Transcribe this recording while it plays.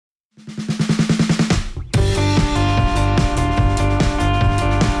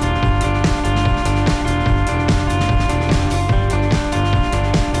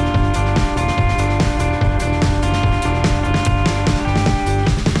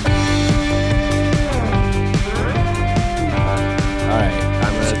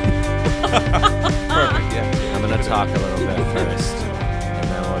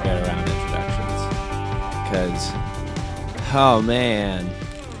Oh man.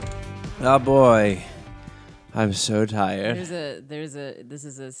 Oh boy. I'm so tired. This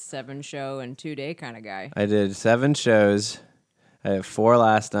is a 7-show and 2-day kind of guy. I did 7 shows. I had 4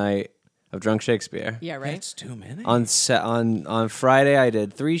 last night of Drunk Shakespeare. Yeah, right? That's too many. On Friday I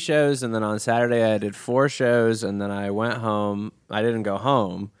did 3 shows, and then on Saturday I did 4 shows, and then I went home. I didn't go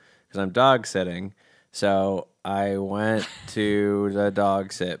home because I'm dog sitting. So I went to the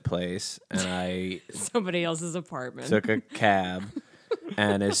dog sit place and I Somebody else's apartment. took a cab.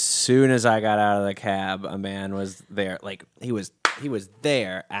 And as soon as I got out of the cab, a man was there. Like he was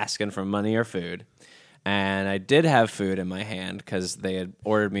there asking for money or food. And I did have food in my hand because they had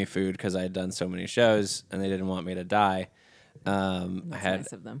ordered me food because I had done so many shows and they didn't want me to die. I had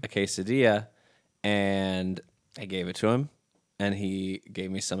nice of them. a quesadilla and I gave it to him. And he gave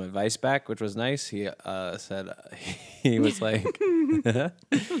me some advice back, which was nice. He said, he was like,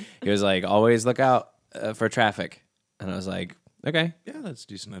 always look out for traffic. And I was like, okay. Yeah, that's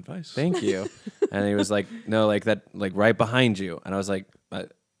decent advice. Thank you. And he was like, no, like that, like right behind you. And I was like, I'm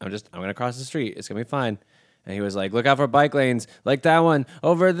going to cross the street. It's going to be fine. And he was like, look out for bike lanes like that one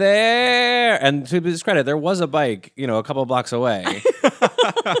over there. And to his credit, there was a bike, a couple blocks away.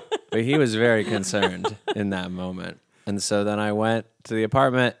 But he was very concerned in that moment. And so then I went to the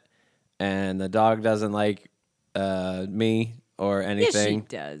apartment and the dog doesn't like me or anything.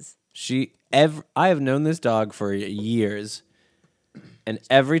 Yes, she does. I have known this dog for years. And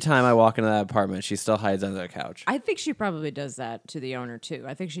every time I walk into that apartment, she still hides under the couch. I think she probably does that to the owner, too.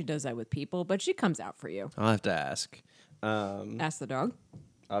 I think she does that with people, but she comes out for you. I'll have to ask. Ask the dog.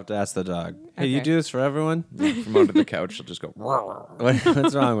 I'll have to ask the dog. Hey, you Okay. do this for everyone? From under the couch, she'll just go.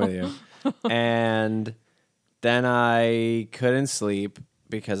 What's wrong with you? And then I couldn't sleep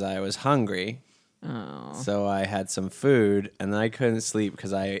because I was hungry. Oh. So I had some food, and then I couldn't sleep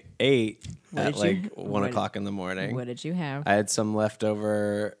because I ate at like 1 o'clock in the morning. What did you have? I had some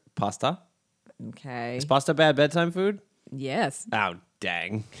leftover pasta. Okay. Is pasta bad bedtime food? Yes. Oh,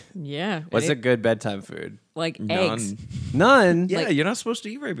 dang. Yeah. What's a good bedtime food? Like eggs. None. Yeah, Like- you're not supposed to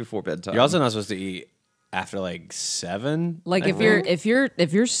eat right before bedtime. You're also not supposed to eat after like 7. Like I if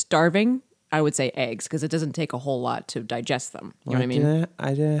you're starving, I would say eggs because it doesn't take a whole lot to digest them. You know what I mean? I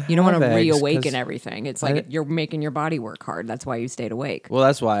didn't. You don't want to have eggs reawaken 'cause- everything. It's like you're making your body work hard. That's why you stayed awake. Well,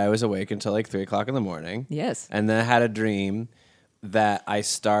 that's why I was awake until like 3 o'clock in the morning. Yes. And then I had a dream that I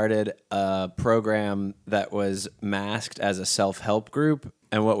started a program that was masked as a self-help group.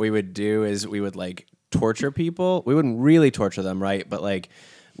 And what we would do is we would like torture people. We wouldn't really torture them, right? But like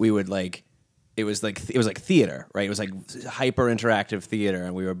we would like it was like theater, right? It was like hyper interactive theater,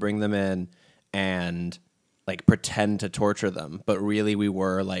 and we would bring them in and like pretend to torture them, but really we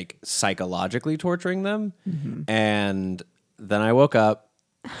were like psychologically torturing them. Mm-hmm. And then I woke up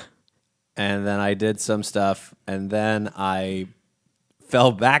and then I did some stuff and then I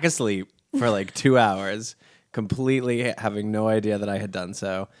fell back asleep for like 2 hours, completely having no idea that I had done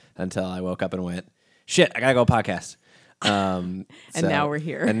so until I woke up and went, shit, I gotta go podcast. And now we're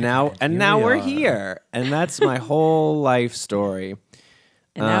here. And now we're here. And that's my whole life story.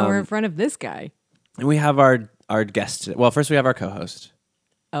 And now we're in front of this guy. And we have our guest today. Well, first we have our co-host.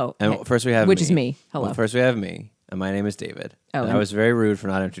 Oh. And hey. first we have Which is me. Hello. Well, first we have me. And my name is David. Oh, and I and- was very rude for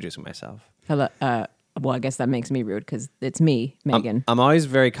not introducing myself. Hello. Well, I guess that makes me rude because it's me, Megan. I'm always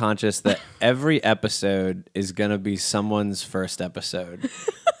very conscious that every episode is going to be someone's first episode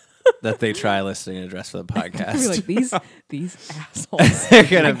that they try listening to Dress for the Podcast. You're like these assholes. They're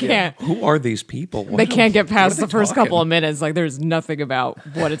gonna I be- can't. Who are these people? They can't get past are the they first talking? couple of minutes. Like there's nothing about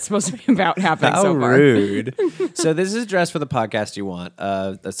what it's supposed to be about happening How so far. rude. So this is Dress for the Podcast You Want,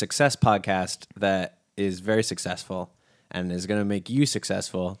 a success podcast that is very successful and is going to make you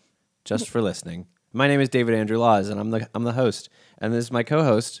successful just for listening. My name is David Andrew Laws, and I'm the host. And this is my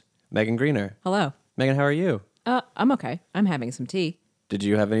co-host, Megan Greener. Hello. Megan, how are you? I'm okay. I'm having some tea. Did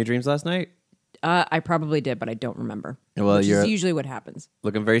you have any dreams last night? I probably did, but I don't remember. Well, which you're is usually what happens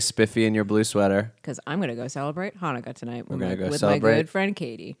looking very spiffy in your blue sweater. because I'm going to go celebrate Hanukkah tonight with, gonna go with my celebrate good friend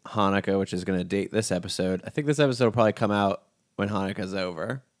Katie. Hanukkah, which is going to date this episode. I think this episode will probably come out when Hanukkah's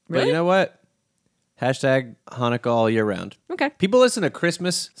over. But Really? you know what? Hashtag Hanukkah all year round. Okay. People listen to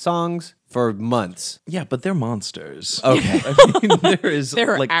Christmas songs for months. Yeah, but they're monsters. Okay. I mean, there is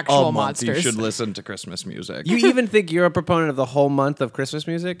They're like actual a month you monsters. should listen to Christmas music. You even think you're a proponent of the whole month of Christmas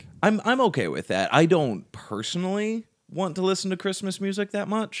music? I'm okay with that. I don't personally want to listen to Christmas music that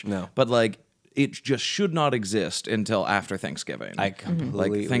much. No. But like it just should not exist until after Thanksgiving. I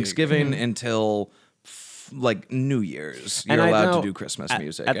completely like Thanksgiving until like New Year's. You're And I allowed know to do Christmas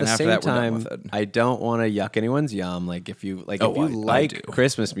music. At and the after same that we're done time, with it. I don't want to yuck anyone's yum. Like if you Oh, if you I do. like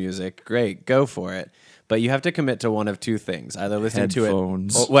Christmas music, great, go for it. but you have to commit to one of two things: either listening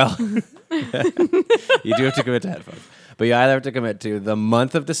Headphones. to it. Well, you do have to commit to headphones, but you either have to commit to the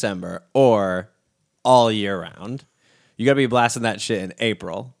month of December or all year round. You got to be blasting that shit in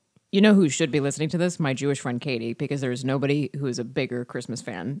April. You know who should be listening to this? My Jewish friend Katie, because there's nobody who is a bigger Christmas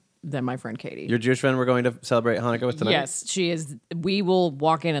fan than my friend Katie. Your Jewish friend we're going to celebrate Hanukkah with tonight? Yes, she is. We will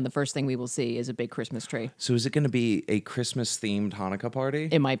walk in, and the first thing we will see is a big Christmas tree. So is it going to be a Christmas-themed Hanukkah party?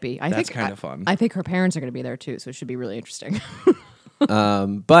 It might be. That's kind of fun. I think her parents are going to be there too, so it should be really interesting.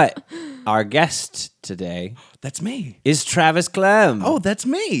 But our guest today That's me. is Travis Clem. Oh, that's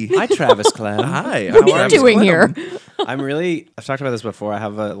me. Hi, Travis Clem. Hi. What are you doing here? I've talked about this before. I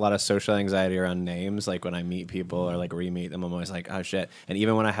have a lot of social anxiety around names. Like when I meet people or like re-meet them, I'm always like, oh shit. And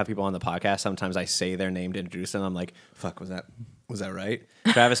even when I have people on the podcast, sometimes I say their name to introduce them. I'm like, fuck, was that right?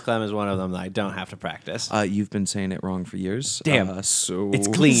 Travis Clem is one of them that I don't have to practice. You've been saying it wrong for years. Damn. So It's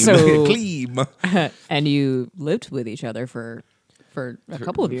clean. So- clean. And you lived with each other for a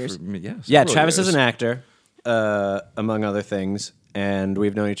couple of years. Yeah, Yeah, several Travis years. is an actor, among other things. And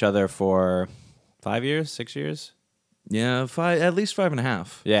we've known each other for 5 years, 6 years. Yeah, at least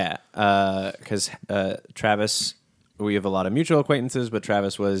 5.5. Yeah, because Travis, we have a lot of mutual acquaintances, but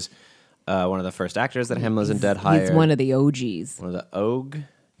Travis was one of the first actors that Hamlin's and Dead hired. He's one of the OGs. One of the Og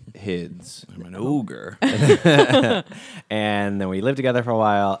Hids. I'm an ogre. And then we lived together for a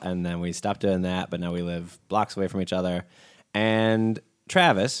while, and then we stopped doing that, but now we live blocks away from each other. And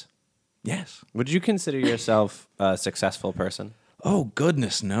Travis, Yes. would you consider yourself a successful person? Oh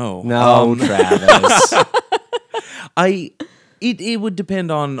goodness, no. No, Travis. It would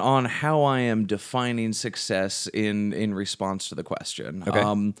depend on how I am defining success in response to the question.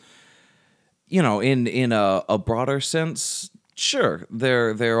 Okay. In a broader sense, sure.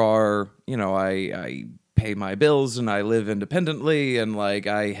 There are, I pay my bills and I live independently and like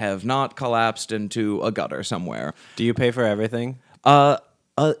I have not collapsed into a gutter somewhere. Do you pay for everything?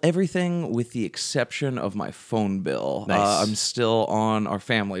 Everything with the exception of my phone bill. Nice. I'm still on our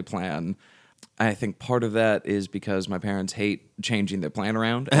family plan. I think part of that is because my parents hate changing their plan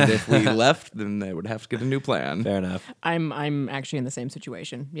around, and if we left, then they would have to get a new plan. Fair enough. I'm actually in the same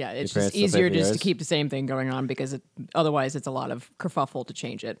situation. Yeah, it's parents just still pay easier for just to yours? keep the same thing going on because otherwise it's a lot of kerfuffle to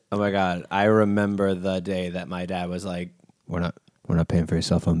change it. Oh my God. I remember the day that my dad was like, we're not paying for your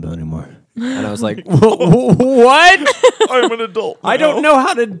cell phone bill anymore. And I was like, what? I'm an adult. I don't know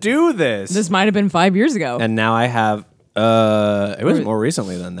how to do this. This might have been 5 years ago. And now I have, it was more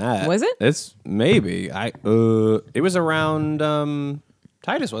recently than that. Was it? It's maybe. It was around,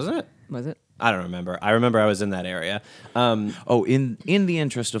 Titus, wasn't it? Was it? I don't remember. I remember I was in that area. Oh, in the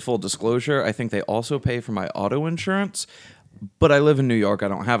interest of full disclosure, I think they also pay for my auto insurance. But I live in New York. I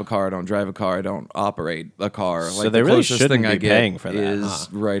don't have a car. I don't drive a car. I don't operate a car. So Like they the really closest shouldn't thing I be get paying for that, is huh?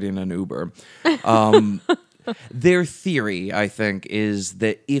 riding an Uber. Their theory, I think, is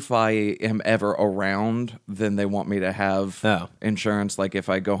that if I am ever around, then they want me to have insurance, like if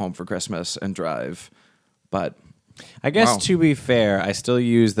I go home for Christmas and drive. But I guess wow. to be fair, I still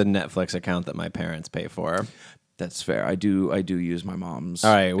use the Netflix account that my parents pay for. That's fair. I do use my mom's.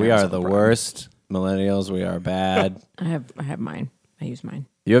 All right, we are Amazon the Prime. worst millennials. We are bad. I have mine. I use mine.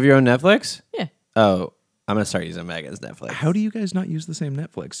 You have your own Netflix? Yeah. Oh, I'm gonna start using Megan's Netflix. How do you guys not use the same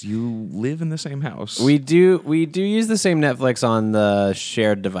Netflix? You live in the same house. We do use the same Netflix on the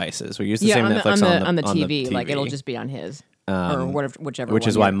shared devices. We use the same on Netflix on the TV. Like it'll just be on his or whatever, whichever. which one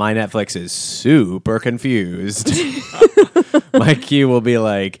is why you're- my Netflix is super confused. My queue will be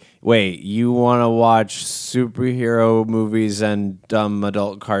like, wait, you want to watch superhero movies and dumb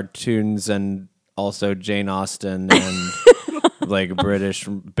adult cartoons and also Jane Austen and like British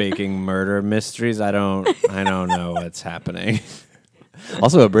baking murder mysteries? I don't know what's happening.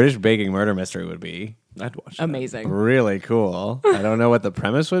 Also, a British baking murder mystery would be I'd watch that. amazing. really cool. I don't know what the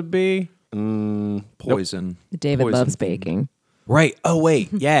premise would be. Poison. David Poison. loves baking. Right. Oh, wait.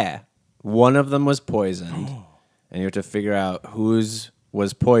 Yeah. One of them was poisoned. And you have to figure out whose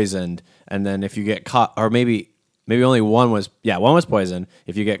was poisoned. And then if you get caught, or maybe only one was poisoned.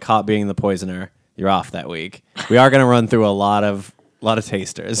 If you get caught being the poisoner, you're off that week. We are going to run through a lot of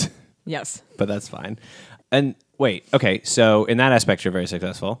tasters, Yes. but that's fine. And wait, okay. So in that aspect, you're very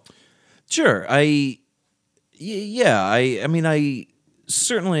successful. Sure. I mean, I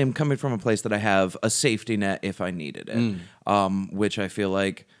certainly am coming from a place that I have a safety net if I needed it, which I feel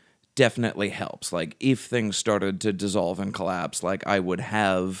like definitely helps. Like if things started to dissolve and collapse, like I would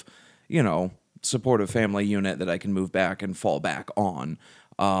have, supportive family unit that I can move back and fall back on,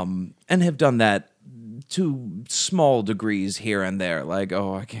 and have done that to small degrees here and there. Like,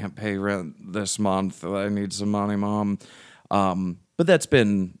 oh, I can't pay rent this month. I need some money, Mom. But but that's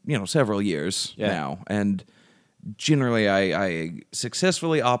been, several years Yeah. now. And generally, I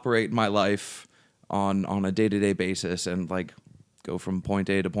successfully operate my life on a day-to-day basis and like go from point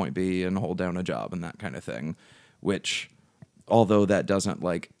A to point B and hold down a job and that kind of thing, which, although that doesn't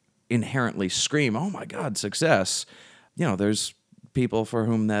like inherently scream, oh my God, success, there's people for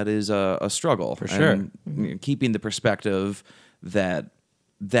whom that is a struggle. For sure. And keeping the perspective that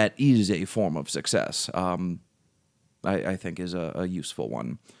is a form of success, I think is a useful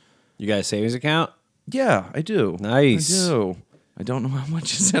one. You got a savings account? Yeah, I do. Nice. I do. I don't know how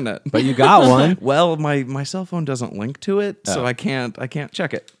much is in it. But you got one. Well, my cell phone doesn't link to it, so Oh. I can't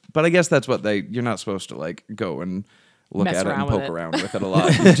check it. But I guess that's what you're not supposed to like go and look Mess at it and around with poke it. around with it a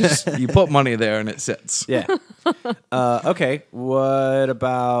lot. You put money there and it sits. Yeah. Okay. What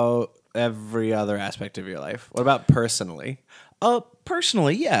about every other aspect of your life? What about personally?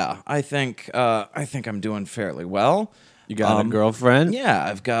 Personally, yeah, I think I'm doing fairly well. You got a girlfriend? Yeah,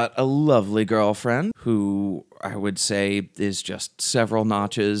 I've got a lovely girlfriend who I would say is just several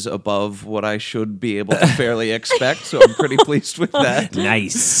notches above what I should be able to fairly expect, so I'm pretty pleased with that.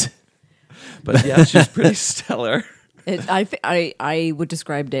 Nice. But yeah, she's pretty stellar. I would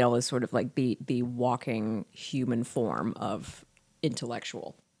describe Dale as sort of like the walking human form of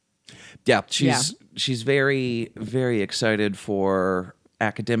intellectual. Yeah, she's very, very excited for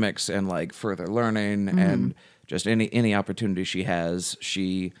academics and like further learning and just any opportunity she has,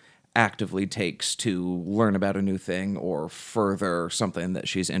 she actively takes to learn about a new thing or further something that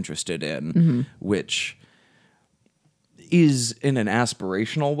she's interested in, which is in an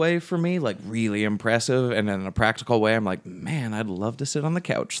aspirational way for me, like really impressive, and in a practical way, I'm like, man, I'd love to sit on the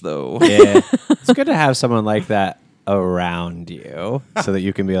couch though. Yeah. It's good to have someone like that around you so that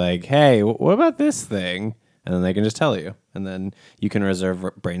you can be like, hey, what about this thing? And then they can just tell you. And then you can reserve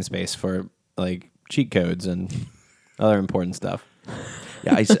brain space for like cheat codes and other important stuff.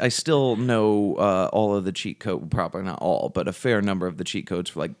 Yeah, I still know all of the cheat code, probably not all, but a fair number of the cheat codes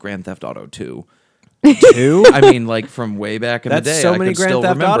for like Grand Theft Auto 2. 2? I mean, like from way back in That's the day. so I many could Grand still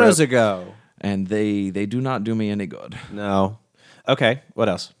Theft remember Autos it, ago. and they do not do me any good. No. Okay, what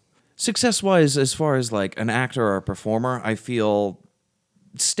else? Success-wise, as far as like an actor or a performer, I feel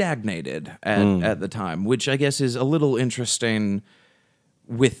stagnated at the time, which I guess is a little interesting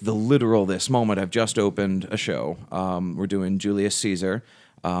with the literal this moment. I've just opened a show. We're doing Julius Caesar.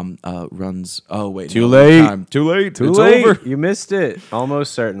 Runs. Oh wait, Too no, late. time. Too late. Too It's late. over. You missed it.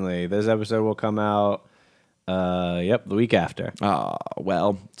 Almost certainly. This episode will come out, the week after.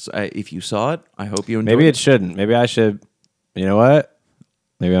 Well, if you saw it, I hope you enjoyed Maybe it. it shouldn't. Maybe I should. You know what?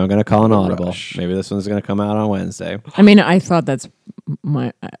 Maybe I'm going to call an audible. rush. Maybe this one's going to come out on Wednesday. I mean, I thought that's what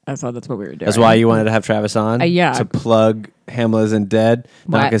we were doing. That's why you wanted to have Travis on? yeah. To plug Hamlet Isn't Dead?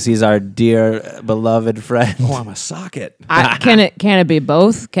 Not What? because he's our dear, beloved friend. Oh, I'm a socket. Can it be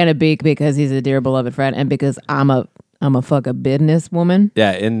both? Can it be because he's a dear beloved friend and because I'm a fuck a business woman?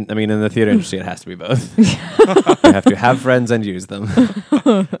 Yeah, in the theater industry, it has to be both. You have to have friends and use them.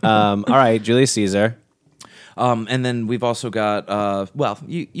 All right, Julius Caesar. And then we've also got,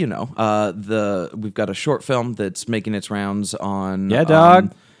 we've got a short film that's making its rounds on, Yeah,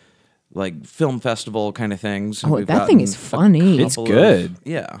 dog. like film festival kind of things. Oh, We've that thing gotten is funny. It's couple good.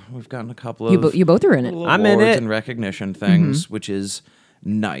 We've gotten a couple of You both are in it. little I'm in awards it. and recognition things, which is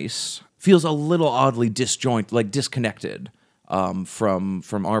nice. Feels a little oddly disconnected from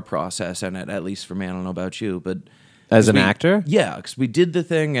our process, and at least for me, I don't know about you, but As an actor? yeah, because we did the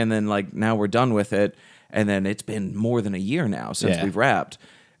thing, and then like now we're done with it, and then it's been more than a year now since Yeah. we've wrapped,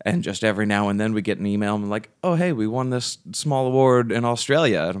 and just every now and then we get an email and like, oh hey, we won this small award in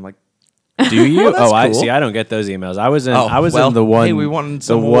Australia, and I'm like, Do you? that's I cool. see. I don't get those emails. I was in well, in the one. hey, we won the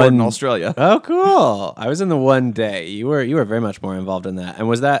some award in one Australia. Oh, cool! I was in the one day. You were very much more involved in that. And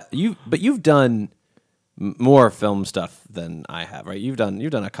was that you? But you've done more film stuff than I have, right? You've done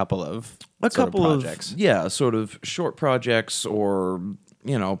a couple of projects. Sort of short projects or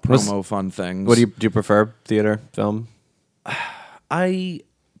promo fun things. What do you prefer? Theater, film? I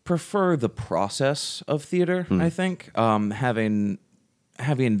prefer the process of theater. I think having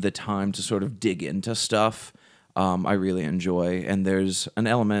the time to sort of dig into stuff, I really enjoy. And there's an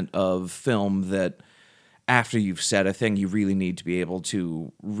element of film that after you've said a thing, you really need to be able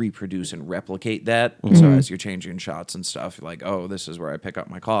to reproduce and replicate that. So as you're changing shots and stuff, you're like, oh, this is where I pick up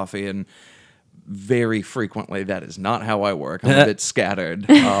my coffee. And very frequently, that is not how I work. I'm a bit scattered.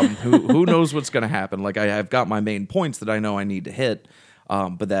 Who knows what's going to happen? Like I've got my main points that I know I need to hit,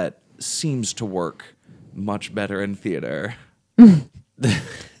 but that seems to work much better in theater.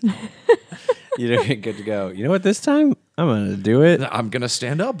 You're good to go. You know what? This time I'm gonna do it. I'm gonna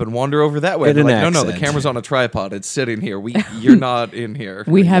stand up and wander over that way. In They're an like, no, the accent. camera's on a tripod. It's sitting here. You're not in here.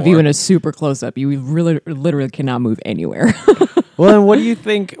 We have you anymore. in a super close up. You really, literally cannot move anywhere. Well, then what do you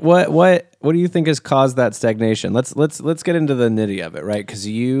think? What do you think has caused that stagnation? Let's get into the nitty of it, right? Because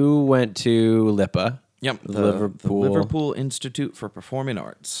you went to LIPA. Yep, the Liverpool. Liverpool Institute for Performing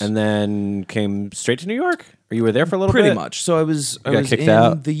Arts. And then came straight to New York? Or you were there for a little Pretty bit? much. So I was got kicked in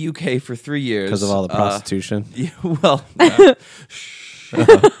out? the UK for 3 years Because of all the prostitution. Yeah, well,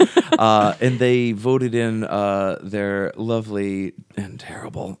 and they voted in their lovely and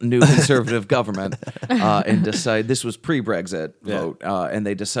terrible new conservative government and decide this was pre-Brexit vote, and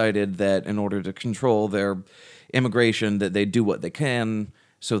they decided that in order to control their immigration, that they do what they can.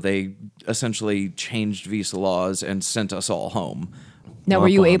 So they essentially changed visa laws and sent us all home. Now, were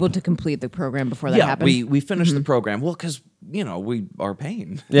you able to complete the program before that happened? we finished the program. Well, because we are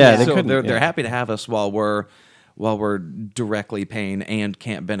paying. Yeah, they so couldn't, they're happy to have us while we're directly paying and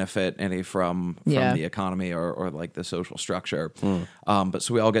can't benefit any from the economy or like the social structure. But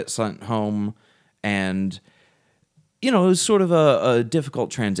so we all get sent home, and it was sort of a difficult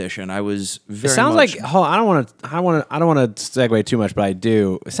transition. I was very. It sounds much, like I don't want to segue too much, but I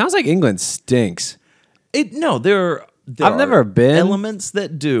do. It sounds like England stinks. there I've never been. elements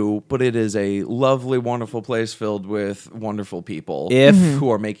that do, but it is a lovely, wonderful place filled with wonderful people who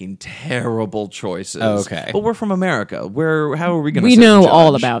are making terrible choices. Oh, okay. But we're from America. How are we going to we know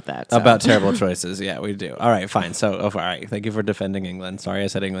all about that. so. About terrible choices. Yeah, we do. All right, fine. So, all right. Thank you for defending England. Sorry I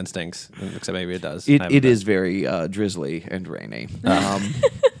said England stinks, except maybe it does. It is very drizzly and rainy.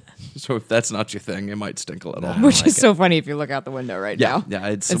 So if that's not your thing, it might stink a little. Which is so funny if you look out the window right now. Yeah,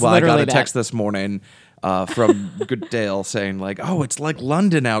 It's I got literally a that. text this morning from Dale saying like, "Oh, it's like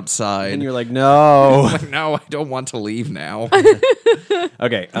London outside." And you're like, no. like, "No, I don't want to leave now."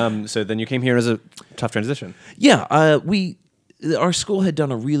 Okay. So then you came here as a tough transition. Yeah, our school had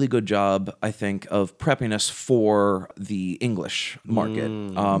done a really good job, I think, of prepping us for the English market.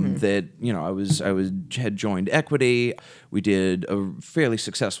 That I had joined Equity. We did a fairly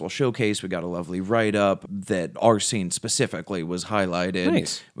successful showcase. We got a lovely write up that our scene specifically was highlighted.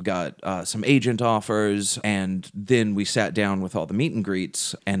 Nice. We got some agent offers, and then we sat down with all the meet and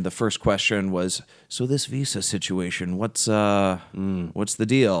greets. And the first question was, "So this visa situation, what's the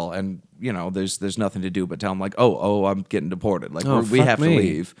deal?" And there's nothing to do but tell them like, oh, I'm getting deported. Like we fuck have me. to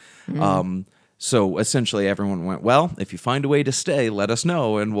leave. So essentially, everyone went, well, if you find a way to stay, let us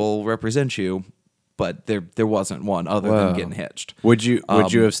know and we'll represent you. But there wasn't one other than Whoa. getting hitched. Would you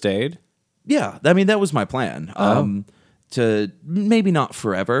have stayed? Yeah, I mean that was my plan. To maybe not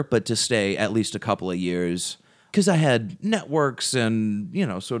forever, but to stay at least a couple of years. Because I had networks and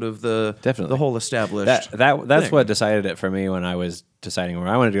sort of the whole established. That's thing. what decided it for me when I was deciding where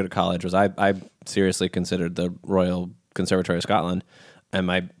I wanted to go to college. Was I seriously considered the Royal Conservatory of Scotland, and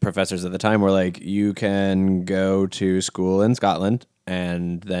my professors at the time were like, "You can go to school in Scotland,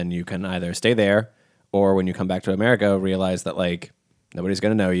 and then you can either stay there, or when you come back to America, realize that like nobody's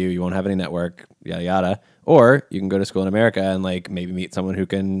going to know you, you won't have any network, yada yada." Or you can go to school in America and like maybe meet someone who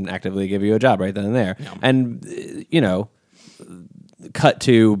can actively give you a job right then and there. Yeah. And cut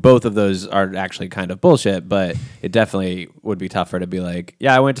to both of those are actually kind of bullshit, but it definitely would be tougher to be like,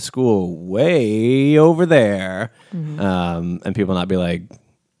 yeah, I went to school way over there, and people not be like,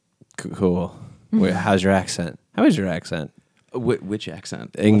 cool. Wait, how's your accent? How is your accent? Which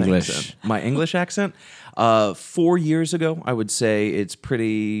accent? What English. accent? My English accent? 4 years ago, I would say it's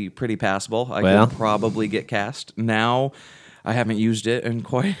pretty passable. I could probably get cast. Now, I haven't used it in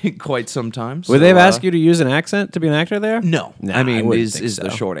quite some time. Would they have asked you to use an accent to be an actor there? No. Nah, I mean, wouldn't is think the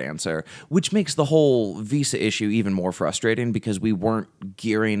so. short answer, which makes the whole visa issue even more frustrating because we weren't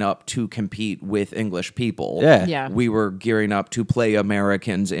gearing up to compete with English people. Yeah. Yeah. We were gearing up to play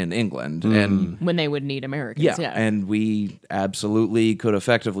Americans in England. And when they would need Americans. Yeah. and we absolutely could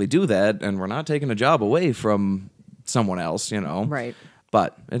effectively do that, and we're not taking a job away from someone else, Right.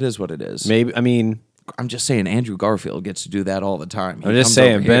 But it is what it is. Maybe, I mean, I'm just saying Andrew Garfield gets to do that all the time. I'm just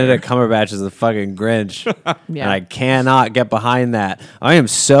saying, Benedict Cumberbatch is the fucking Grinch, Yeah. and I cannot get behind that. I am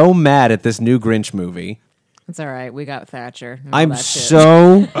so mad at this new Grinch movie. It's all right. We got Thatcher. and all I'm that shit.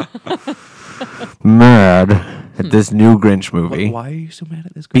 so mad at this new Grinch movie. Why are you so mad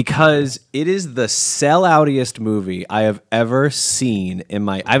at this guy? Because it is the selloutiest movie I have ever seen in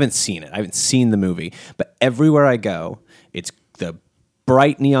my... I haven't seen it. I haven't seen the movie. But everywhere I go, it's the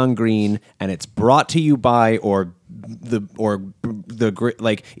bright neon green, and it's brought to you by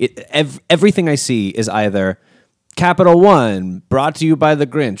everything I see is either Capital One, brought to you by the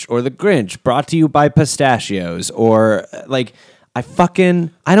Grinch, or the Grinch, brought to you by pistachios, or like I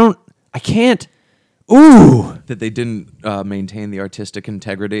can't. Ooh. That they didn't maintain the artistic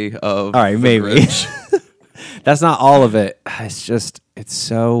integrity of. All right, The maybe. Grinch. That's not all of it. It's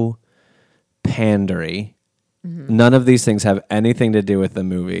so pandery. None of these things have anything to do with the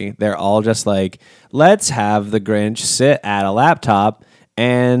movie. They're all just like, let's have the Grinch sit at a laptop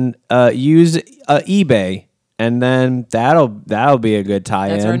and use eBay, and then that'll be a good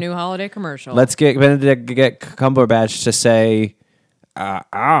tie-in. That's our new holiday commercial. Let's get Cumberbatch to say,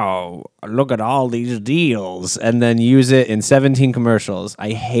 "Oh, look at all these deals," and then use it in 17 commercials.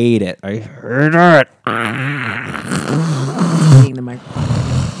 I hate it. I hate it. eating the microphone,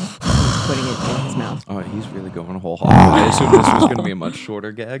 putting it in his mouth. Oh, he's really going whole hog. I assumed this was going to be a much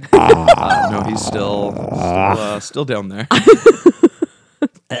shorter gag. No, he's still down there.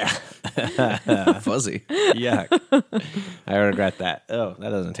 Fuzzy. Yuck. I regret that. Oh, that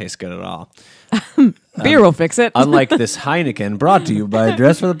doesn't taste good at all. Beer will fix it. Unlike this Heineken, brought to you by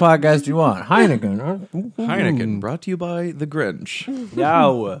Dress for the Podcast You Want. Heineken. Heineken, brought to you by The Grinch.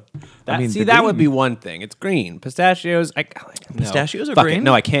 No. The That would green. be one thing. It's green. Pistachios, no. Pistachios are Fuck green? it.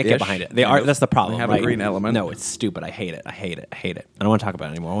 No, I can't get Ish. behind it. They are. That's the problem. They have a right? green element. No, it's stupid. I hate it. I hate it. I hate it. I don't want to talk about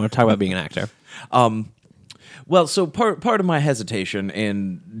it anymore. I want to talk about being an actor. Well, so part of my hesitation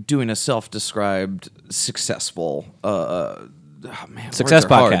in doing a self-described successful Success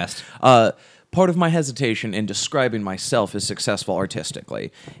podcast. Part of my hesitation in describing myself as successful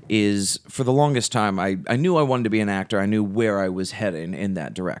artistically is, for the longest time, I knew I wanted to be an actor. I knew where I was heading in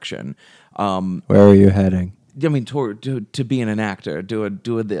that direction. Where are you heading? I mean, to being an actor,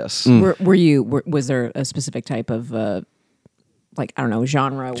 doing this. Was there a specific type of like, I don't know,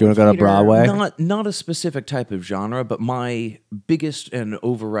 genre? Do you want to go to Broadway? Not a specific type of genre, but my biggest and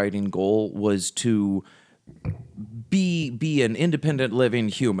overriding goal was to be an independent living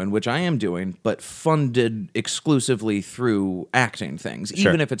human, which I am doing, but funded exclusively through acting things.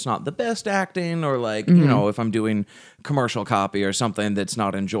 Sure. Even if it's not the best acting, or like, you know, if I'm doing commercial copy or something that's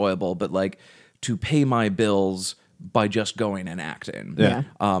not enjoyable, but like to pay my bills by just going and acting. Yeah.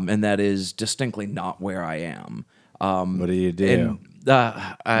 And that is distinctly not where I am. What do you do? And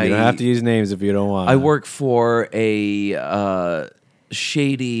you don't have to use names if you don't want. I work for a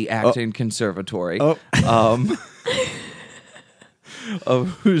shady acting conservatory, of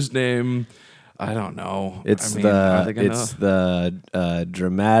whose name I don't know. It's I mean, are they gonna- the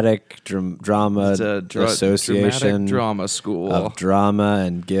Dramatic Drama It's a Association dramatic drama school. of Drama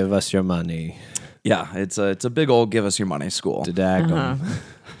and Give Us Your Money. Yeah, it's a big old give us your money school. Didactum.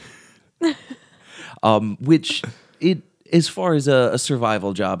 Which it, as far as a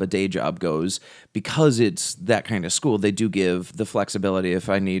survival job, a day job goes, because it's that kind of school, they do give the flexibility if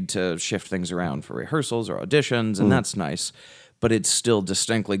I need to shift things around for rehearsals or auditions, and that's nice. But it's still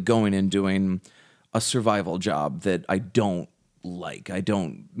distinctly going and doing a survival job that I don't like. I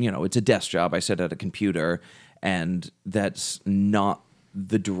don't, it's a desk job. I sit at a computer, and that's not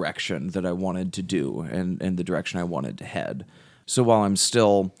the direction that I wanted to do and the direction I wanted to head. So while I'm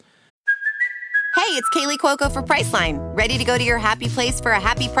still... Hey, it's Kaylee Cuoco for Priceline. Ready to go to your happy place for a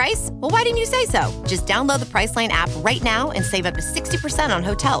happy price? Well, why didn't you say so? Just download the Priceline app right now and save up to 60% on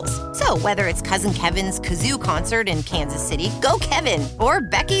hotels. So whether it's Cousin Kevin's Kazoo Concert in Kansas City, go Kevin, or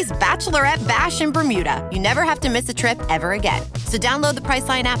Becky's Bachelorette Bash in Bermuda, you never have to miss a trip ever again. So download the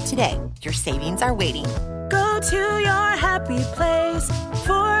Priceline app today. Your savings are waiting. Go to your happy place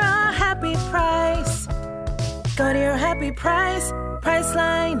for a happy price. Go to your happy price,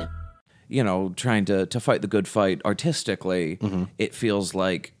 Priceline. Trying to fight the good fight artistically, it feels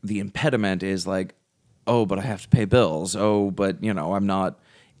like the impediment is like, oh, but I have to pay bills. Oh, but, I'm not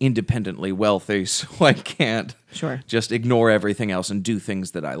independently wealthy, so I can't just ignore everything else and do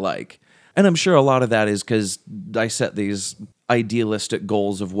things that I like. And I'm sure a lot of that is because I set these idealistic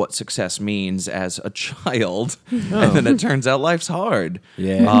goals of what success means as a child, and then it turns out life's hard.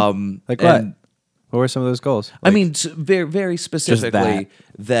 Yeah. Like what? What were some of those goals? I mean, very, very specifically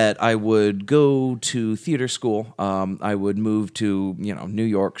that I would go to theater school. I would move to, New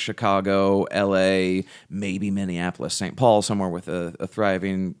York, Chicago, LA, maybe Minneapolis, St. Paul, somewhere with a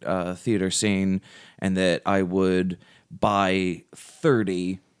thriving theater scene, and that I would by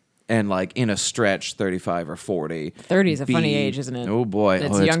 30 and like in a stretch 35 or 40. 30 is a funny age, isn't it? Oh boy.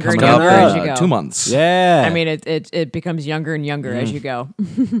 It's it's younger and coming up younger in, as you go. 2 months. Yeah. I mean, it becomes younger and younger as you go.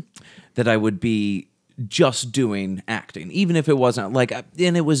 That I would be just doing acting, even if it wasn't like,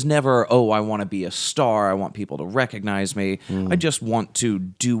 and it was never, oh, I want to be a star. I want people to recognize me. I just want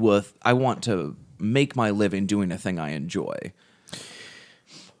to I want to make my living doing a thing I enjoy.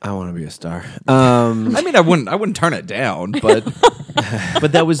 I want to be a star. I mean, I wouldn't turn it down, but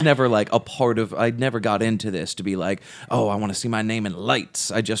but that was never like a part of. I never got into this to be like, oh, I want to see my name in lights.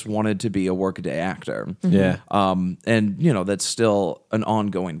 I just wanted to be a workaday actor. Yeah. And that's still an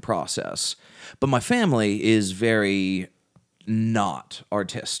ongoing process. But my family is very not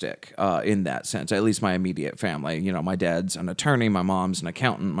artistic in that sense. At least my immediate family. My dad's an attorney, my mom's an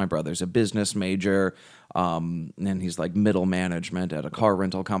accountant, my brother's a business major. And he's like middle management at a car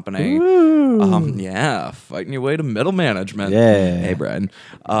rental company. Yeah, fighting your way to middle management. Yeah. Hey, Brian.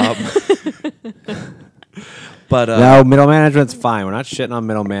 But No, middle management's fine. We're not shitting on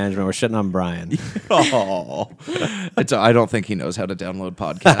middle management. We're shitting on Brian. I don't think he knows how to download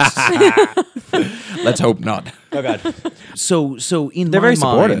podcasts. Let's hope not. Oh God. So in They're my very mind,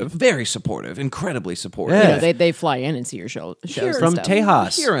 supportive. very supportive, incredibly supportive. Yeah. They fly in and see your shows From and stuff.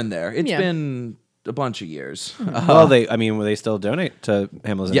 Tejas. Here and there, it's Yeah. been a bunch of years. Well, will they still donate to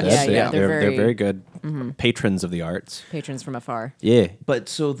Hamilton? Yes. Dead? Yeah, they're They're very- very good patrons of the arts. Patrons from afar. Yeah. But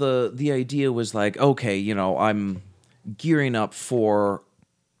so the idea was like, okay, I'm gearing up for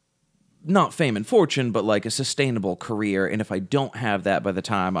not fame and fortune, but like a sustainable career. And if I don't have that by the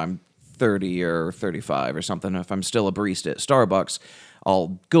time I'm 30 or 35 or something, if I'm still a barista at Starbucks,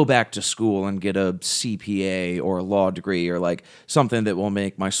 I'll go back to school and get a CPA or a law degree or like something that will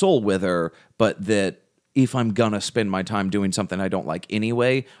make my soul wither, but that if I'm gonna spend my time doing something I don't like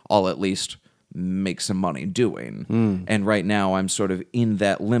anyway, I'll at least make some money doing. And right now I'm sort of in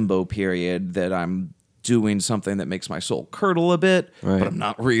that limbo period that I'm doing something that makes my soul curdle a bit, Right. but I'm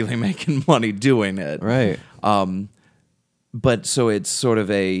not really making money doing it. Right. But so it's sort of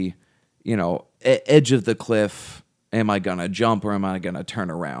a, edge of the cliff. Am I gonna jump or am I gonna turn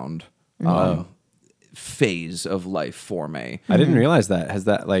around? Phase of life for me. I didn't realize that. Has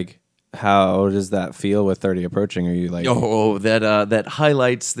that how does that feel with 30 approaching? Are you like, That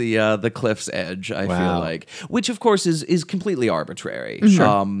highlights the cliff's edge. I feel Wow. like, which of course is completely arbitrary.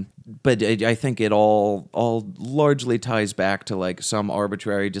 Mm-hmm. But I think it all largely ties back to like some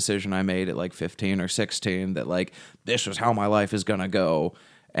arbitrary decision I made at like 15 or 16 that like this was how my life is gonna go,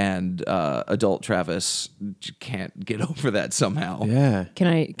 and adult Travis can't get over that somehow. yeah. Can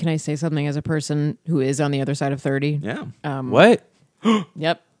I say something as a person who is on the other side of 30? Yeah. What?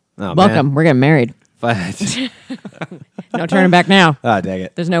 Yep. Oh, Welcome. man. We're getting married. What? No turning back now. Ah, dang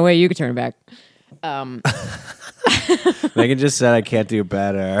it. There's no way you could turn back. Megan just said I can't do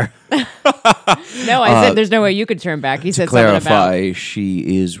better. No, I said there's no way you could turn back. He said something about Clarify,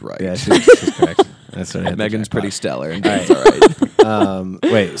 she is right. Yeah, she's correct. That's what I had to Megan's check pretty off. stellar, and that's all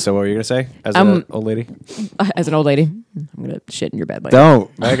right. Wait, so what were you gonna say as an old lady? as an old lady. I'm gonna shit in your bed later.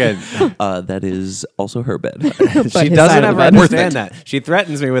 Don't, Megan. That is also her bed. She his side doesn't of the ever bed. understand that. She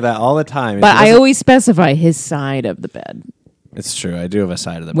threatens me with that all the time. and But she I doesn't- always specify his side of the bed, It's true. I do have a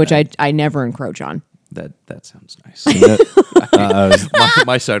side of the which bed. I never encroach on. That sounds nice. Is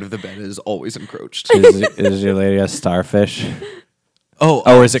my side of the bed is always encroached. your lady a starfish? Oh,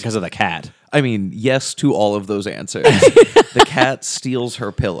 Or is it because of the cat? I mean, yes to all of those answers. The cat steals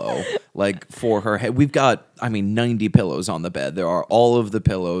her pillow, like for her head. We've got, 90 pillows on the bed. There are all of the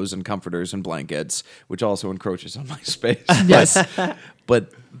pillows and comforters and blankets, which also encroaches on my space. Yes.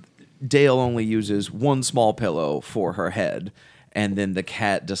 But Dale only uses one small pillow for her head, and then the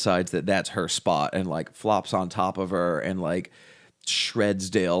cat decides that that's her spot and like flops on top of her and like shreds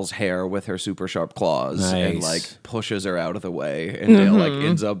Dale's hair with her super sharp claws and Nice. like pushes her out of the way, and Dale like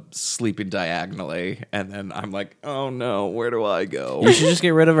ends up sleeping diagonally, and then I'm like, oh no, where do I go? You should just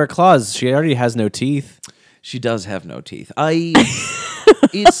get rid of her claws. She already has no teeth. She does have no teeth.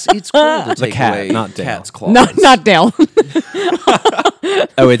 It's cool to take cat, away not Dale. cat's claws. Not Dale.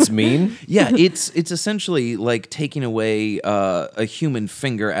 Oh, it's mean? Yeah, it's essentially like taking away a human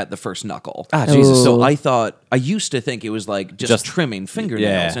finger at the first knuckle. Ah, Jesus. So I used to think it was like just trimming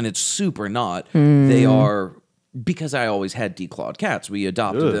fingernails, yeah. and it's super not. They are, because I always had declawed cats. We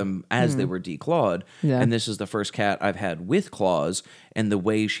adopted them as they were declawed, Yeah. and this is the first cat I've had with claws. And the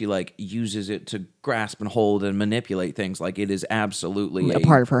way she like uses it to grasp and hold and manipulate things, like it is absolutely A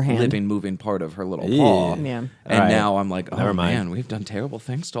part of her hand. living, moving part of her little paw. Yeah. And Alright. now I'm like, oh Never mind. man, we've done terrible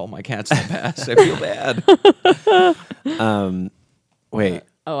things to all my cats in the past. I feel bad. Wait.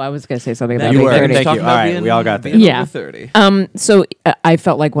 Oh, I was gonna say something about You being were. 30. Thank you. Talking about All right, being- we all got that. being Yeah. over 30. So I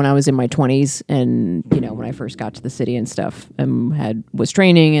felt like when I was in my 20s and, when I first got to the city and stuff and was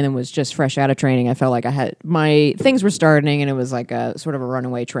training and then was just fresh out of training, I felt like my things were starting and it was like a sort of a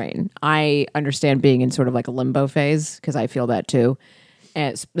runaway train. I understand being in sort of like a limbo phase because I feel that too.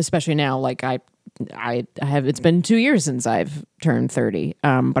 And especially now, like I I have. It's been 2 years since I've turned 30.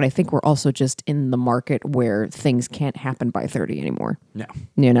 But I think we're also just in the market where things can't happen by 30 anymore. No.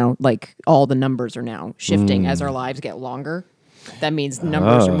 You know, like all the numbers are now shifting as our lives get longer. That means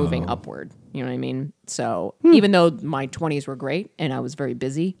numbers are moving upward. You know what I mean? So even though my 20s were great and I was very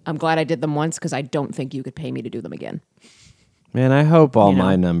busy, I'm glad I did them once because I don't think you could pay me to do them again. Man, I hope all You know?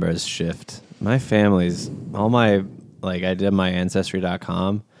 my numbers shift. My family's, I did my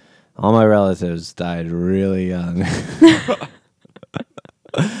Ancestry.com. All my relatives died really young.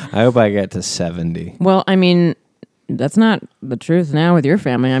 I hope I get to 70. Well, I mean, that's not the truth now with your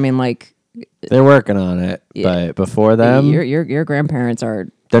family. I mean, like, They're working on it, but before them, your grandparents are.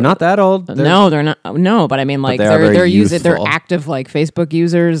 they're not that old. No, they're not. No, but I mean, like they are very they're using they're youthful. active like Facebook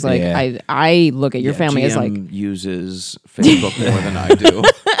users. Like Yeah. I look at your family as like GM uses Facebook more than I do.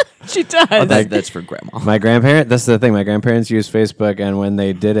 she does. That's for grandma. My grandparent. That's the thing. My grandparents use Facebook, and when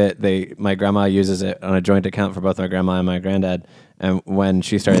they did it, my grandma uses it on a joint account for both my grandma and my granddad. And when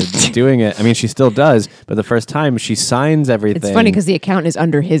she started doing it, I mean, she still does, but the first time she signs everything. It's funny because the account is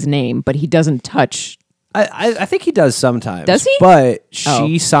under his name, but he doesn't touch. I think he does sometimes. Does he? But Oh.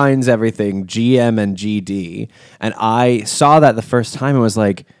 she signs everything GM and GD, and I saw that the first time and was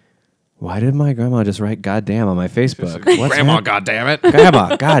like, why did my grandma just write "goddamn" on my Facebook? What's Grandma, that? goddammit.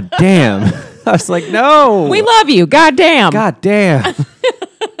 Grandma, goddamn. I was like, no, We love you. Goddamn. goddamn.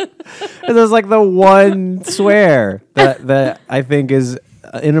 It was like the one swear that I think is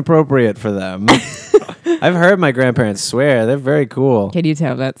inappropriate for them. I've heard my grandparents swear; they're very cool. Can you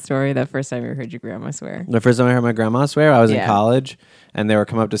tell that story? The first time you heard your grandma swear. The first time I heard my grandma swear, I was in Yeah. college, and they were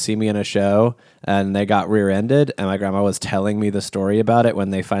coming up to see me in a show, and they got rear-ended, and my grandma was telling me the story about it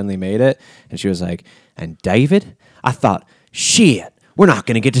when they finally made it, and she was like, "And David, I thought, shit, we're not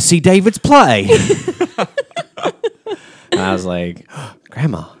going to get to see David's play." And I was like,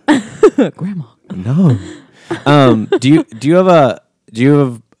 "Grandma, Grandma. no." Do you have a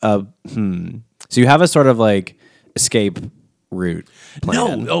so you have a sort of like escape route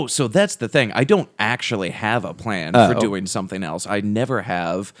plan? No, so that's the thing. I don't actually have a plan for doing something else. I never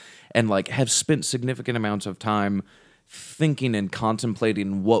have, and like have spent significant amounts of time thinking and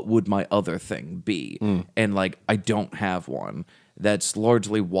contemplating what would my other thing be, and like I don't have one. That's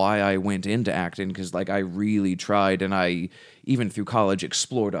largely why I went into acting, because like I really tried, and I even through college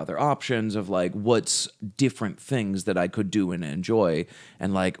explored other options of like what's different things that I could do and enjoy,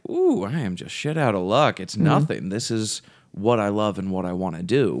 and like, ooh, I am just shit out of luck. It's nothing. This is what I love and what I want to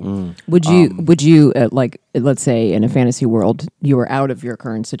do. Would you like, let's say in a fantasy world, you were out of your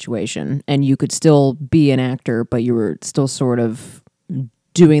current situation and you could still be an actor, but you were still sort of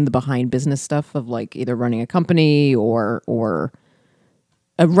doing the behind business stuff of like either running a company or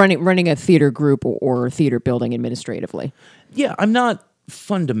running a theater group or theater building administratively. Yeah, I'm not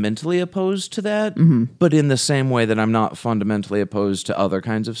fundamentally opposed to that, but in the same way that I'm not fundamentally opposed to other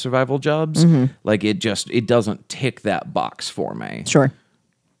kinds of survival jobs, like it doesn't tick that box for me. Sure.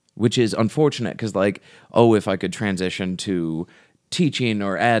 Which is unfortunate because like, oh, if I could transition to teaching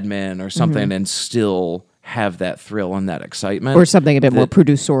or admin or something and still have that thrill and that excitement. Or something a bit more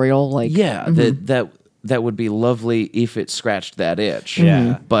producerial, like Yeah, that would be lovely if it scratched that itch.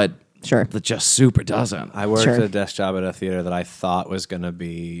 Yeah. But Sure. that just super doesn't. I worked Sure. a desk job at a theater that I thought was going to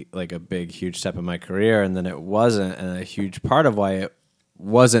be like a big, huge step in my career, and then it wasn't. And a huge part of why it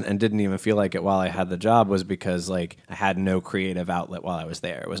wasn't and didn't even feel like it while I had the job was because like I had no creative outlet while I was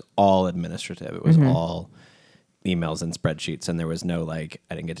there. It was all administrative. It was all emails and spreadsheets, and there was no like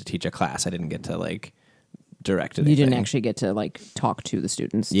I didn't get to teach a class. I didn't get to like direct anything. you didn't actually get to like talk to the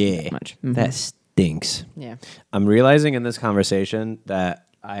students that much. That stinks. Yeah. I'm realizing in this conversation that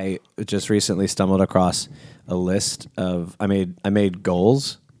I just recently stumbled across a list of I made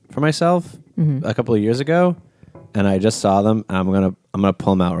goals for myself a couple of years ago, and I just saw them. And I'm gonna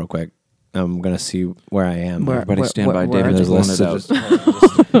pull them out real quick. I'm gonna see where I am. Everybody stand by. where David are is they? pulling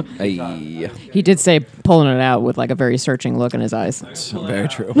it out. Ay. He did say pulling it out with like a very searching look in his eyes. Very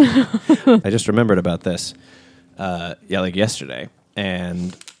true. I just remembered about this. Like yesterday,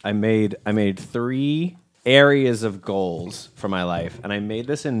 and I made 3 areas of goals for my life, and I made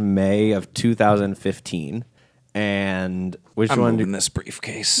this in May of 2015. And which I'm one? moving this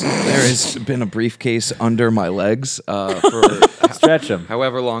briefcase. There has been a briefcase under my legs for Stretch them.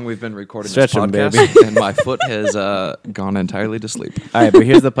 however long we've been recording Stretch this 'em, podcast, baby. and my foot has gone entirely to sleep. All right, but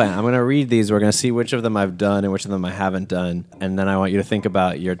here's the plan. I'm going to read these. We're going to see which of them I've done and which of them I haven't done, and then I want you to think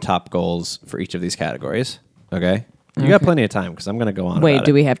about your top goals for each of these categories. Okay? You got plenty of time because I'm going to go on. Wait, about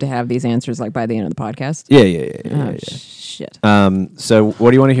do it. we have to have these answers like by the end of the podcast? Yeah. Shit. So,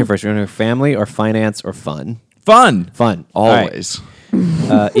 what do you want to hear first? You want to hear family or finance or fun? Fun. Fun. All right. Always.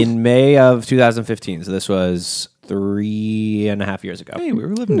 in May of 2015. So this was 3.5 years ago. Hey, we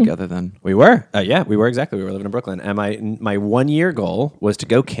were living together then. We were. Yeah, we were exactly. We were living in Brooklyn. And my 1 year goal was to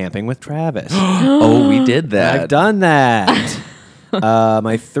go camping with Travis. Oh, we did that. I've done that.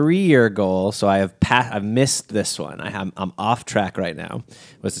 My 3 year goal, so I've missed this one. I'm off track right now,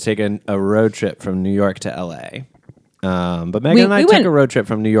 was to take a road trip from New York to LA. But Megan and I took a road trip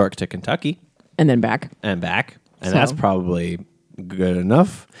from New York to Kentucky. And then back. And back. And So- that's probably good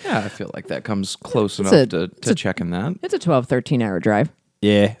enough. Yeah, I feel like that comes close enough to checking that. It's a 12, 13-hour drive.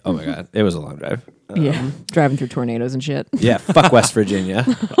 Yeah. Oh my God. It was a long drive. Yeah. Driving through tornadoes and shit. Yeah. Fuck West Virginia.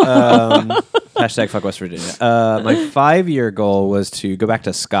 Hashtag fuck West Virginia. My 5 year goal was to go back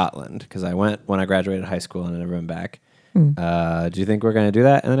to Scotland because I went when I graduated high school and I never went back. Do you think we're going to do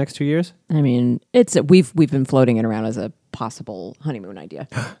that in the next 2 years? I mean, we've been floating it around as a possible honeymoon idea.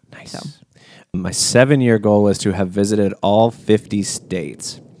 Nice. So. My 7 year goal was to have visited all 50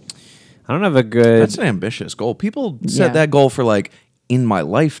 states. I don't have a good. That's an ambitious goal. People set Yeah. that goal for like in my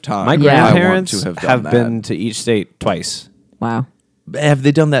lifetime. My Yeah. grandparents I want to have done been to each state twice. Wow. that. Have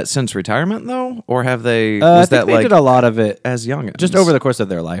they done that since retirement though, or have they? I Was think that they like did a lot of it as young? just over the course of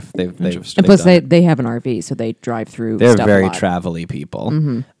their life. They've Interesting. And plus, done it. they have an RV, so they drive through. They're stuff very a lot. travel-y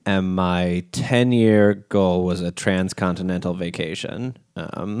people. And my 10-year goal was a transcontinental vacation.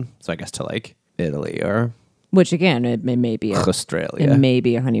 So I guess to like Italy or Which again, it may be Australia. it may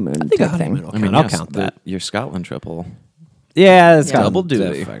be a honeymoon type thing. I'll count that. Your Scotland trip will. Yeah, that's Yeah. Double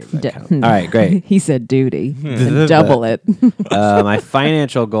duty. All right, great. He said duty. And double it. My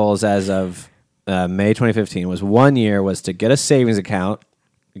financial goals as of May 2015 was 1 year was to get a savings account,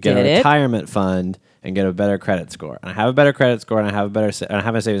 get a Get it? retirement fund, and get a better credit score. And I have a better credit score, and I have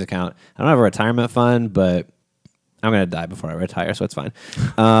a savings account. I don't have a retirement fund, but I'm gonna die before I retire, so it's fine.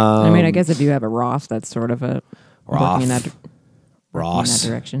 I mean, I guess if you have a Roth, that's sort of a Roth. working in that, working in that Ross.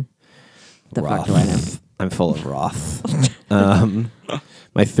 direction. The Roth. fuck do I know? I'm full of Roth.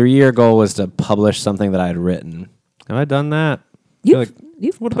 My 3 year goal was to publish something that I had written. Have I done that? I feel like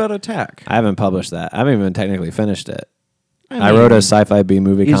What about Attack? I haven't published that. I haven't even technically finished it. I mean, wrote a sci-fi B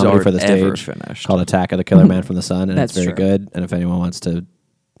movie these comedy for the aren't ever stage finished. called Attack of the Killer Man from the Sun, and it's That's very true. good. And if anyone wants to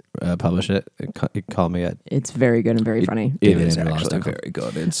publish it, you can call me at It's very good and very funny. It is idiotandlaws.com. actually very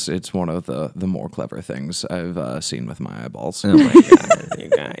good. It's one of the more clever things I've seen with my eyeballs. Oh my god, you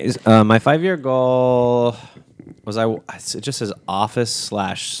guys! My 5 year goal was it just says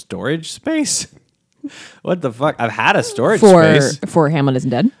office/storage space. What the fuck? I've had a storage space. For Hamlet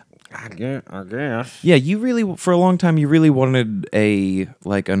Isn't Dead. I guess. Yeah, you really for a long time you really wanted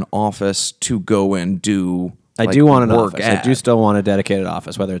an office to go and do. I do want an work office. at. I do still want a dedicated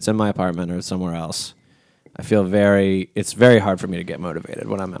office, whether it's in my apartment or somewhere else. I feel it's very hard for me to get motivated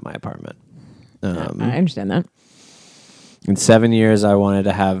when I'm at my apartment. I understand that. In 7 years, I wanted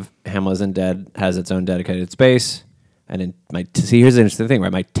to have Hamlet Isn't Dead has its own dedicated space. And in here's the interesting thing,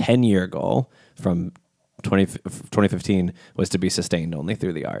 right? My 10-year goal from 2015 was to be sustained only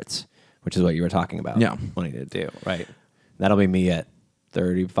through the arts, which is what you were talking about. Yeah. Wanting to do, right? That'll be me at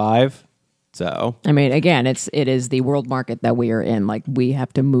 35. So I mean, again, it is the world market that we are in. Like, we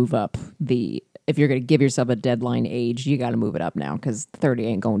have to move up if you're going to give yourself a deadline age, you got to move it up now because 30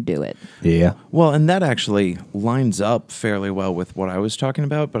 ain't going to do it. yeah. Well, and that actually lines up fairly well with what I was talking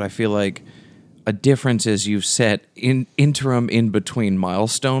about, but I feel like a difference is you've set interim in between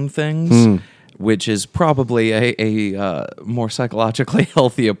milestone things, which is probably a more psychologically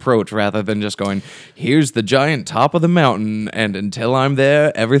healthy approach rather than just going, here's the giant top of the mountain, and until I'm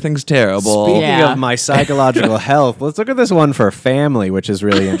there, everything's terrible. Speaking Yeah. of my psychological health, let's look at this one for family, which is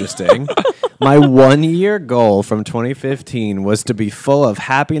really interesting. My 1 year goal from 2015 was to be full of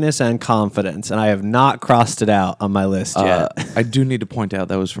happiness and confidence, and I have not crossed it out on my list yet. I do need to point out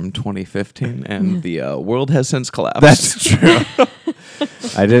that was from 2015, and the world has since collapsed. That's true.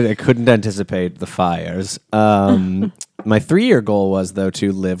 I couldn't anticipate the fires. My 3 year goal was though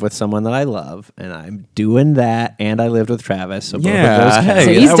to live with someone that I love, and I'm doing that. And I lived with Travis, so both of those count.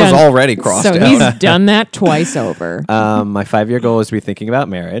 hey, that was already crossed So out. he's done that twice over. My 5 year goal was to be thinking about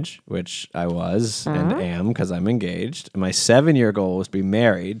marriage, which I was and am because I'm engaged. My 7 year goal was to be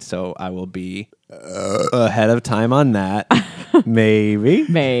married, so I will be ahead of time on that. Maybe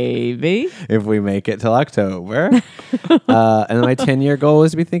Maybe. if we make it till October. And then my 10-year goal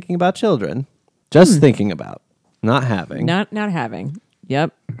was to be thinking about children, just thinking about, not having. Not having.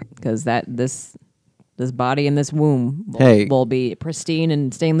 Yep. Because this body in this womb will be pristine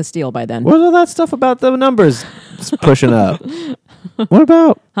and stainless steel by then. What's all that stuff about the numbers pushing up? What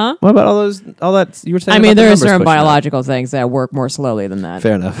about? Huh? What about all that you were saying? I mean, about the there are numbers certain pushing up? biological things that work more slowly than that.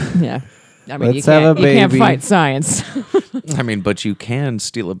 Fair enough. Yeah. I mean, Let's have a you can't baby. fight science. I mean, but you can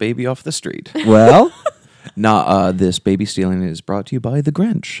steal a baby off the street. Well, This baby stealing is brought to you by the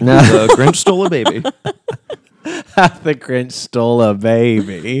Grinch. No. The Grinch stole a baby. the Grinch stole a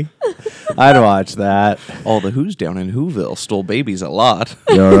baby. I'd watch that. All the Who's down in Whoville stole babies a lot.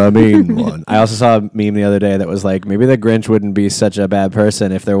 You're a mean one. I also saw a meme the other day that was like, maybe the Grinch wouldn't be such a bad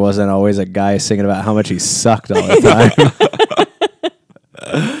person if there wasn't always a guy singing about how much he sucked all the time.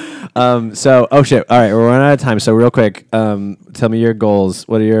 Oh shit! All right, we're running out of time. So real quick, tell me your goals.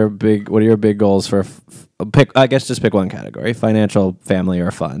 What are your big goals for? Pick. I guess just pick one category: financial, family,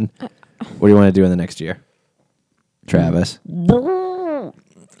 or fun. What do you want to do in the next year, Travis?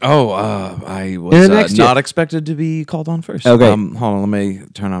 I In the was next not year. expected to be called on first. Okay. Hold on, let me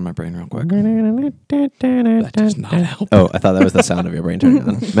turn on my brain real quick. That does not help. Oh, I thought that was the sound of your brain turning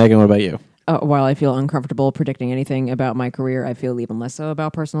on. Megan, what about you? While I feel uncomfortable predicting anything about my career, I feel even less so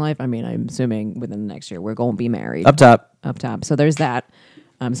about personal life. I mean, I'm assuming within the next year we're going to be married. Up top. Up top. So there's that.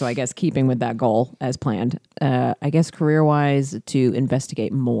 So I guess keeping with that goal as planned. I guess career-wise, to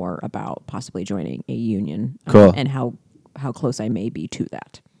investigate more about possibly joining a union. Cool. And how close I may be to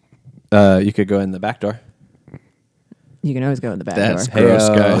that. You could go in the back door. You can always go in the back That's door. gross,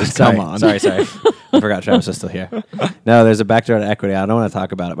 guys. Sorry, Come on. Sorry. I forgot Travis was still here. No, there's a back door to equity. I don't want to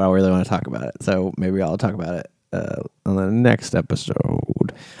talk about it, but I really want to talk about it. So maybe I'll talk about it on the next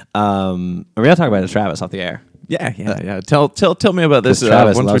episode. Are we gonna talk about it, Travis, off the air? Yeah. Tell me about this.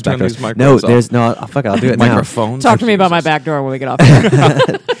 Travis Once we loves turn back doors. these microphones there's no. Oh, fuck it, I'll do it now. microphones. Talk to me about my back door when we get off.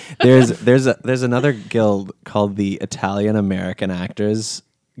 Here. There's another guild called the Italian American Actors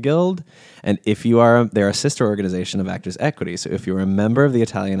Guild, and if you are, they're a sister organization of Actors Equity. So if you're a member of the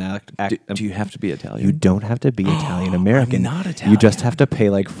Italian Do you have to be Italian? you don't have to be Italian American. I'm not You Italian. just have to pay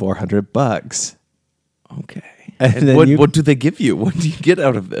like $400 Okay. And And then what, you- what do they give you? What do you get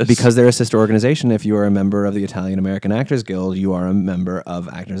out of this? because they're a sister organization. If you are a member of the Italian American Actors Guild, you are a member of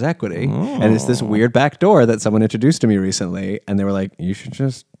Actors Equity, and it's this weird back door that someone introduced to me recently, and they were like, "You should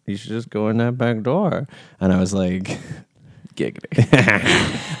just go in that back door," and I was like. giggity.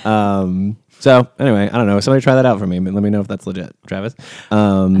 So anyway, I don't know. Somebody try that out for me. Let me know if that's legit, Travis.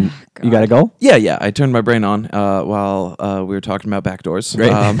 You got a goal? Yeah. I turned my brain on while we were talking about back doors.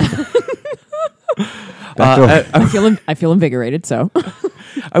 Great. Back door. I feel invigorated. So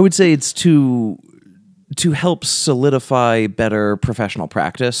I would say it's to help solidify better professional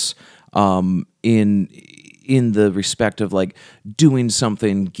practice in the respect of like doing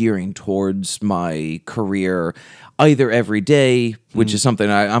something gearing towards my career either every day, which is something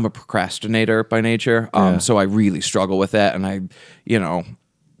I'm a procrastinator by nature. So I really struggle with that. And I,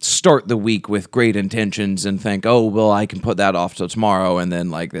 start the week with great intentions and think, oh, well, I can put that off till tomorrow. And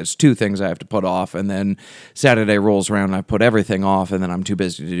then like there's two things I have to put off. And then Saturday rolls around and I put everything off and then I'm too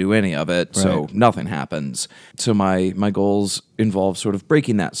busy to do any of it. So nothing happens. So my goals involve sort of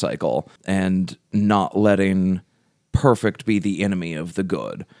breaking that cycle and not letting perfect be the enemy of the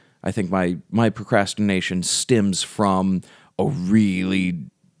good. I think my procrastination stems from a really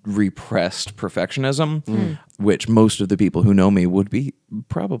repressed perfectionism, which most of the people who know me would be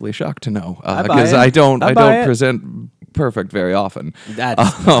probably shocked to know buy because it. I don't I buy it. present perfect very often.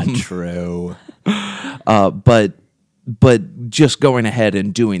 That's not true. But just going ahead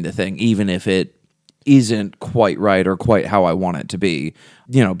and doing the thing, even if it isn't quite right or quite how I want it to be,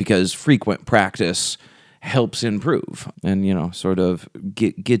 because frequent practice helps improve and sort of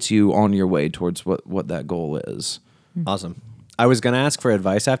gets you on your way towards what that goal is. Awesome. I was going to ask for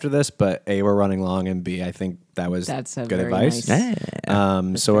advice after this, but A, we're running long, and B, I think that's a good very advice.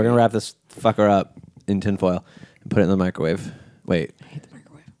 nice- So we're going to wrap this fucker up in tinfoil and put it in the microwave. Wait. I hate the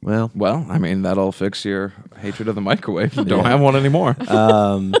microwave. Well, Well, I mean, that'll fix your hatred of the microwave. You don't have one anymore.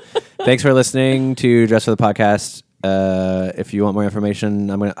 thanks for listening to Dress for the Podcast. If you want more information,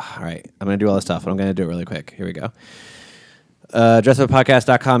 I'm going to do all this stuff, but I'm going to do it really quick. Here we go.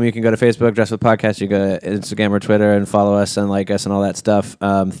 DressForThePodcast.com. You can go to Facebook, Dress for the Podcast. You go to Instagram or Twitter and follow us and like us and all that stuff.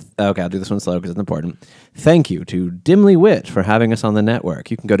 Okay, I'll do this one slow because it's important. Thank you to Dimly Wit for having us on the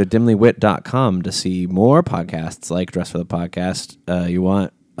network. You can go to dimlywit.com to see more podcasts like Dress for the Podcast you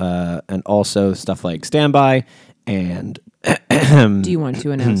want, and also stuff like Standby and Do you want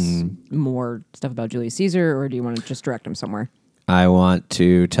to announce more stuff about Julius Caesar, or do you want to just direct them somewhere? I want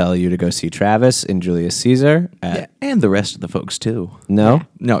to tell you to go see Travis in Julius Caesar at Yeah, and the rest of the folks too. No.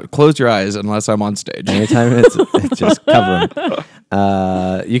 No, close your eyes unless I'm on stage. Anytime it's just cover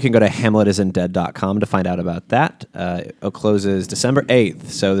them. You can go to hamletisn'tdead.com to find out about that. It closes December 8th.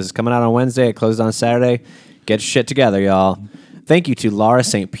 So this is coming out on Wednesday. It closed on Saturday. Get your shit together, y'all. Thank you to Laura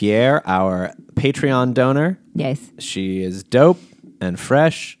St. Pierre, our Patreon donor. Yes. She is dope and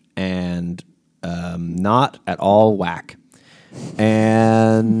fresh and not at all whack.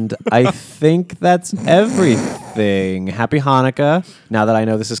 And I think that's everything. Happy Hanukkah. Now that I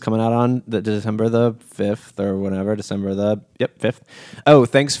know this is coming out on December the 5th or whatever, December the 5th. Oh,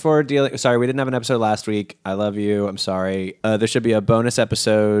 thanks for dealing. Sorry, we didn't have an episode last week. I love you. I'm sorry. There should be a bonus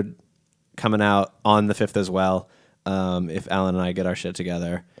episode coming out on the 5th as well. If Alan and I get our shit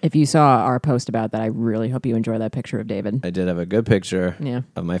together. If you saw our post about that, I really hope you enjoy that picture of David. I did have a good picture Yeah.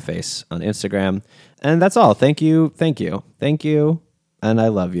 of my face on Instagram. And that's all. Thank you. And I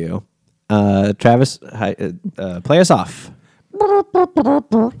love you. Travis, play us off. There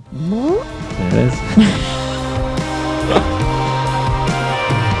it is.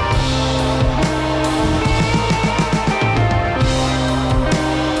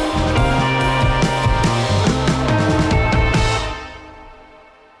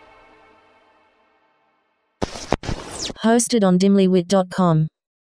 Hosted on dimlywit.com.